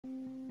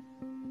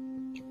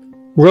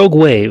Rogue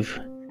Wave.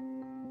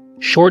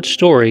 Short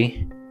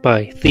story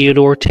by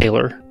Theodore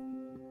Taylor.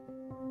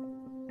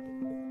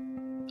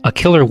 A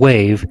killer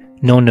wave,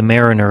 known to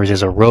mariners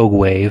as a rogue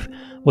wave,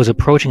 was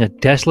approaching a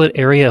desolate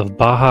area of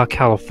Baja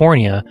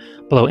California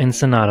below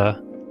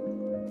Ensenada.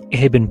 It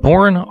had been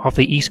born off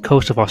the east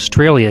coast of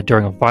Australia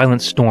during a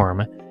violent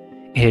storm.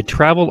 It had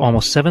traveled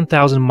almost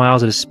 7,000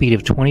 miles at a speed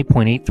of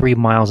 20.83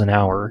 miles an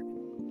hour.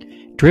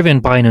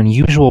 Driven by an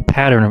unusual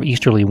pattern of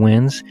easterly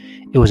winds,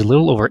 it was a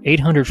little over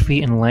 800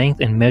 feet in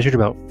length and measured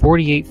about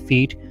 48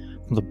 feet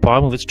from the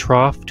bottom of its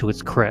trough to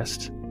its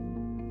crest.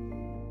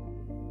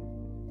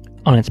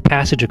 On its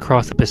passage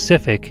across the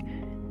Pacific,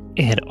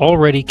 it had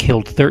already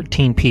killed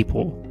 13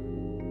 people,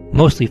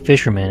 mostly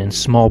fishermen in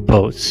small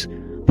boats,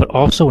 but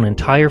also an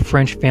entire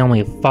French family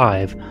of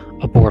 5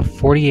 aboard a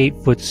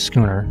 48-foot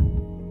schooner.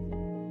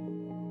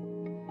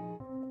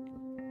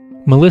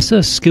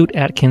 Melissa Scoot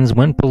Atkins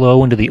went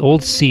below into the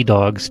old Sea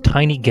Dog's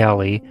tiny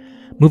galley,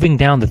 moving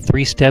down the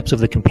 3 steps of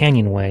the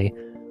companionway,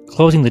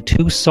 closing the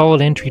 2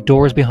 solid entry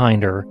doors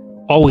behind her,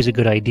 always a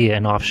good idea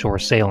in offshore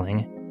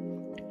sailing.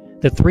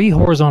 The 3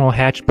 horizontal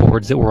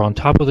hatchboards that were on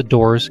top of the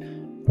doors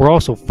were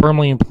also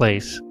firmly in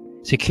place,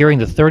 securing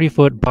the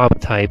 30-foot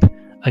bob type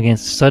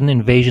against sudden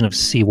invasion of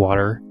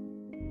seawater.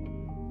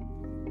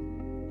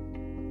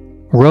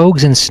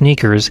 Rogues and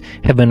sneakers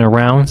have been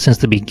around since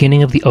the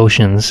beginning of the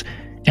oceans,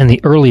 and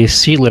the earliest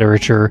sea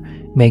literature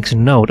makes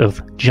note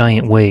of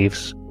giant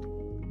waves.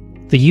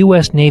 The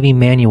U.S. Navy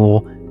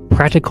manual,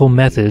 Practical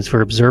Methods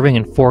for Observing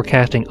and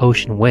Forecasting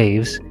Ocean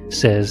Waves,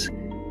 says,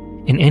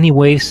 in any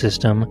wave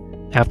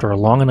system, after a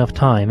long enough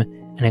time,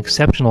 an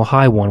exceptional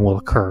high one will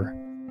occur.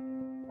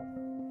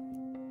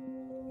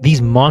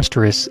 These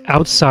monstrous,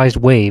 outsized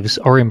waves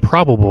are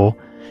improbable,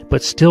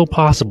 but still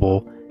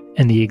possible,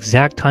 and the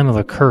exact time of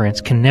occurrence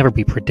can never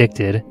be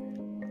predicted.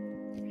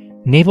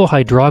 Naval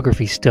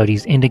hydrography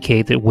studies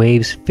indicate that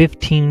waves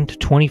 15 to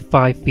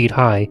 25 feet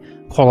high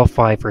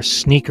qualify for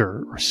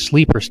sneaker or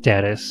sleeper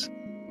status.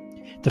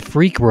 The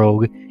freak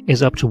rogue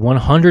is up to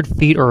 100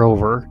 feet or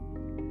over.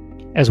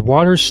 As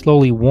waters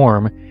slowly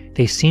warm,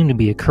 they seem to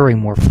be occurring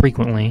more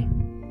frequently.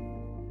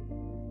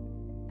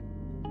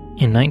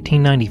 In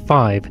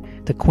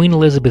 1995, the Queen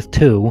Elizabeth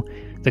II,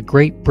 the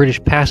great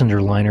British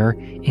passenger liner,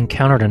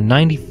 encountered a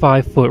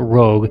 95-foot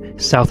rogue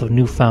south of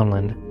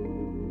Newfoundland.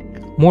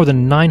 More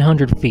than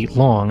 900 feet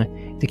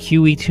long, the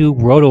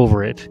QE2 rode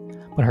over it,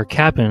 but her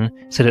captain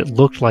said it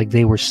looked like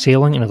they were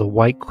sailing into the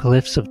white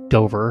cliffs of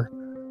Dover.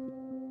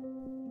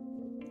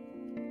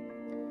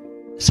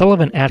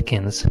 Sullivan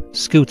Atkins,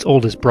 Scoot's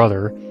oldest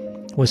brother,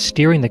 was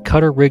steering the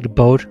cutter-rigged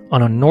boat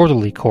on a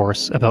northerly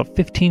course about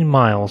 15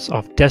 miles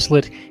off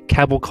desolate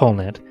Cabo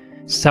Colnet,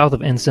 south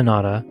of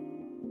Ensenada.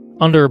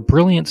 Under a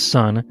brilliant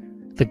sun,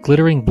 the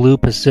glittering blue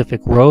Pacific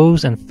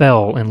rose and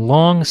fell in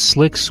long,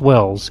 slick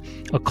swells,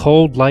 a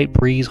cold, light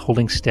breeze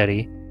holding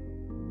steady.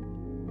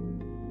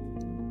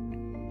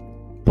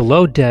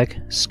 Below deck,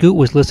 Scoot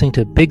was listening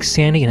to Big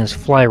Sandy and his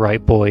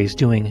Fly-Right boys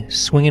doing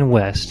Swingin'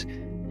 West,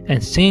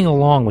 and singing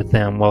along with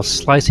them while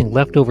slicing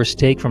leftover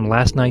steak from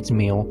last night's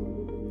meal.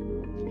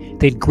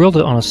 They'd grilled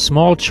it on a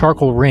small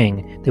charcoal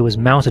ring that was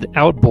mounted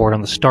outboard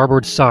on the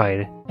starboard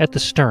side, at the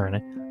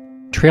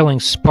stern, trailing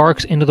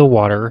sparks into the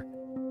water.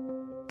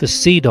 The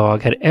Sea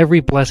Dog had every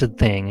blessed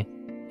thing,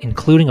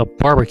 including a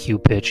barbecue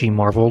pit, he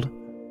marveled.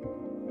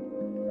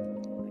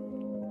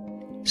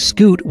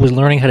 Scoot was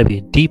learning how to be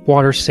a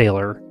deep-water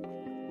sailor.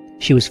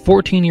 She was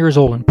 14 years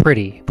old and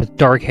pretty, with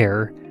dark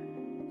hair.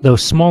 Though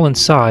small in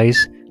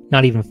size,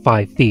 not even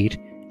 5 feet,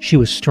 she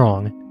was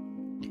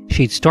strong.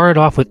 She'd started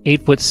off with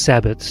 8-foot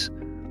sabots.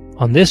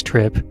 On this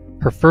trip,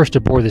 her first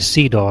aboard the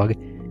Sea Dog,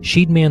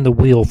 she'd manned the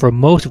wheel for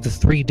most of the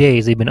 3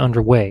 days they'd been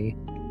underway.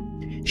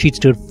 She'd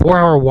stood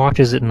 4-hour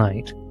watches at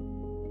night.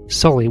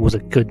 Sully was a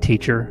good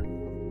teacher.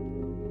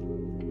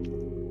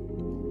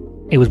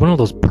 It was one of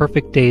those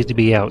perfect days to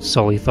be out,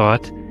 Sully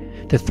thought.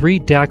 The 3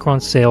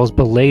 Dacron sails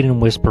belayed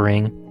and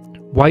whispering,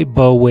 white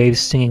bow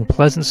waves singing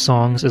pleasant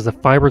songs as the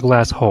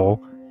fiberglass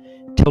hull,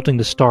 tilting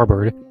to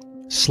starboard,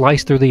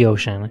 sliced through the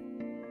ocean.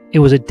 It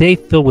was a day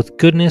filled with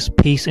goodness,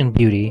 peace, and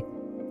beauty.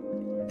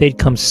 They'd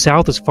come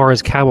south as far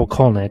as Cabo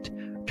Colnet,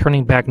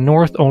 turning back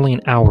north only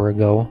an hour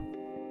ago.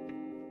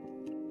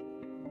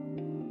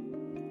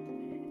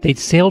 They'd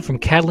sailed from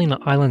Catalina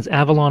Island's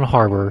Avalon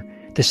Harbor,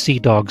 the Sea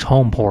Dog's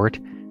home port,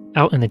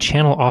 out in the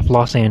channel off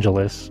Los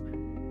Angeles.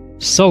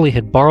 Sully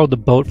had borrowed the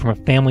boat from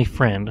a family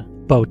friend,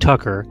 Bo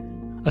Tucker,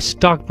 a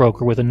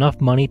stockbroker with enough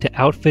money to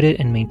outfit it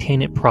and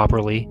maintain it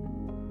properly.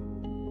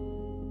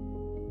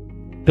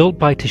 Built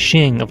by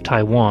Tishing of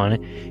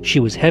Taiwan, she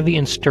was heavy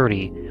and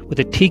sturdy,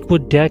 with a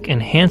teakwood deck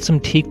and handsome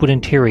teakwood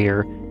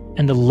interior,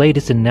 and the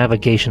latest in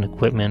navigation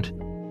equipment.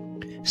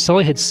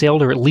 Sully had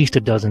sailed her at least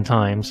a dozen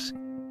times.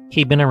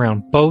 He'd been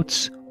around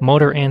boats,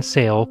 motor, and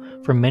sail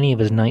for many of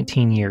his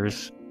 19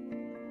 years.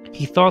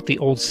 He thought the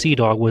old Sea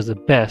Dog was the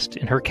best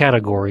in her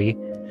category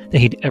that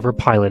he'd ever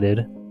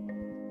piloted.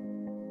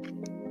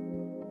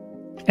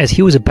 As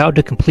he was about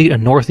to complete a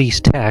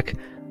northeast tack,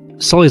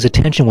 Sully's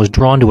attention was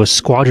drawn to a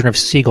squadron of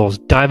seagulls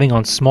diving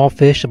on small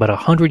fish about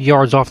 100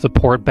 yards off the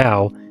port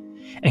bow,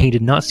 and he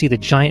did not see the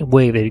giant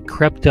wave that had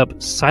crept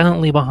up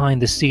silently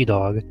behind the Sea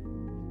Dog.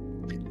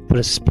 But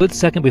a split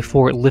second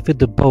before it lifted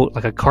the boat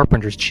like a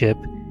carpenter's chip,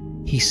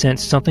 he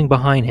sensed something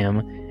behind him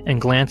and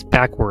glanced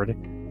backward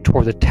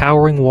toward the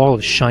towering wall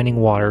of shining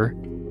water.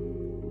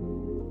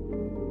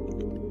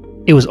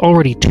 It was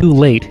already too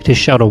late to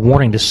shout a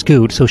warning to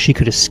Scoot so she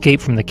could escape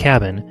from the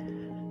cabin.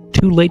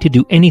 Too late to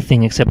do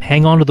anything except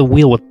hang onto the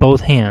wheel with both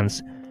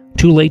hands.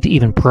 Too late to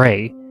even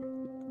pray.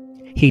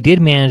 He did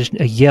manage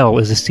a yell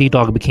as the Sea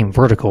Dog became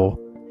vertical.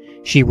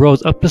 She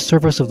rose up the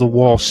surface of the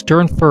wall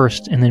stern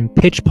first and then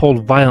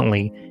pitch-poled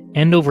violently,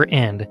 end over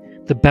end,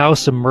 the bow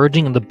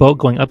submerging and the boat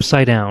going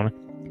upside down,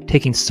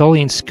 taking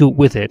Sully and Scoot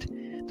with it,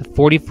 the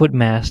 40-foot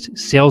mast,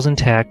 sails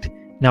intact,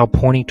 now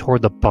pointing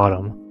toward the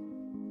bottom.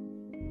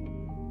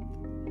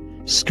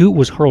 Scoot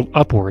was hurled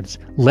upwards,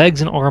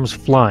 legs and arms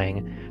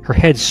flying, her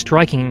head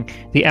striking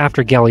the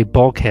after galley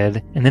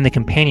bulkhead and then the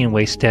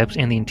companionway steps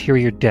and the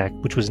interior deck,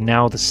 which was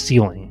now the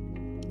ceiling.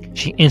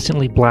 She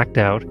instantly blacked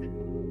out.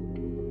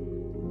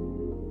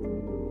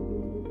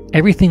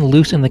 Everything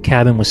loose in the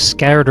cabin was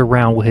scattered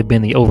around what had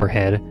been the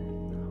overhead.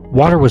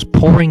 Water was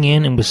pouring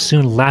in and was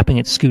soon lapping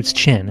at Scoot's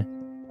chin.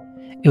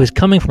 It was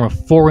coming from a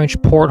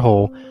 4-inch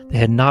porthole that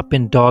had not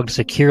been dogged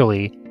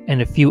securely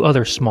and a few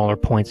other smaller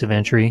points of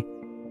entry.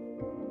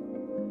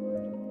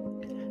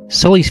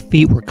 Sully's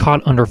feet were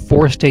caught under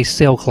forestay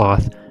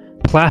sailcloth,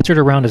 plastered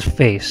around his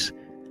face,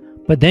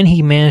 but then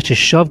he managed to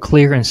shove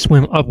clear and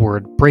swim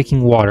upward,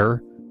 breaking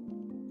water.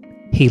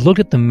 He looked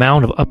at the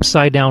mound of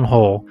upside-down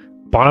hull,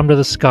 bottom to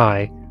the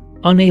sky,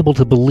 unable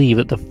to believe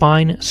that the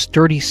fine,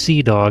 sturdy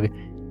Sea Dog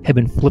had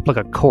been flipped like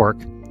a cork,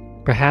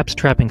 perhaps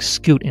trapping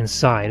Scoot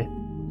inside.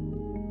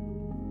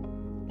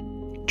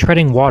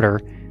 Treading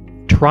water,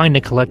 trying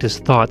to collect his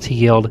thoughts, he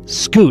yelled,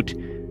 "Scoot!"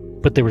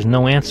 but there was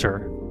no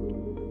answer.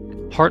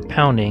 Heart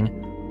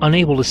pounding,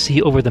 unable to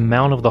see over the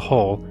mound of the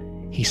hull,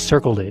 he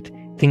circled it,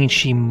 thinking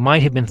she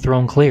might have been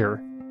thrown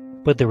clear,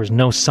 but there was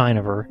no sign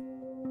of her.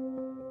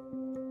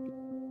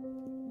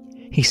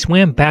 He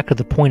swam back to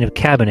the point of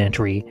cabin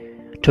entry,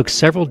 took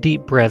several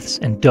deep breaths,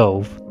 and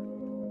dove.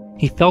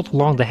 He felt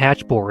along the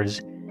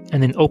hatchboards,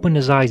 and then opened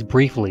his eyes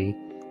briefly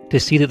to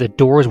see that the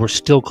doors were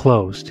still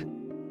closed.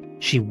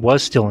 She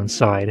was still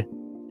inside.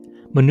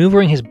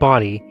 Maneuvering his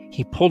body,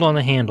 he pulled on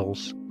the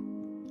handles.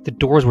 The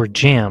doors were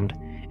jammed,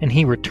 and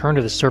he returned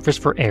to the surface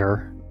for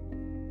air.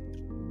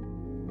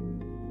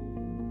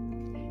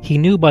 He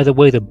knew by the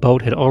way the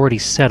boat had already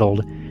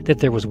settled that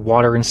there was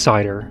water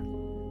inside her.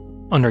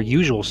 Under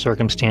usual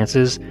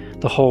circumstances,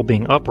 the hull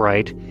being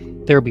upright,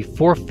 there would be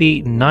 4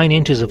 feet 9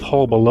 inches of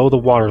hull below the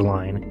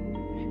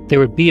waterline. There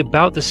would be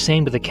about the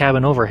same to the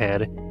cabin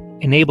overhead,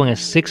 enabling a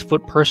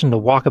 6-foot person to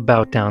walk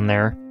about down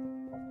there.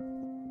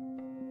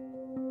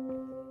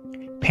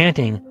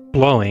 Panting,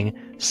 blowing,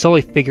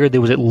 Sully figured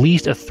there was at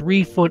least a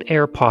 3-foot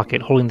air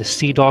pocket holding the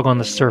Sea Dog on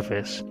the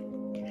surface.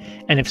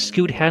 And if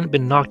Scoot hadn't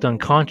been knocked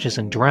unconscious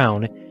and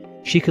drowned,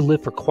 she could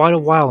live for quite a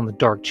while in the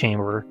dark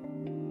chamber.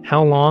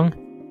 How long?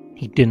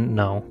 He didn't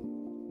know.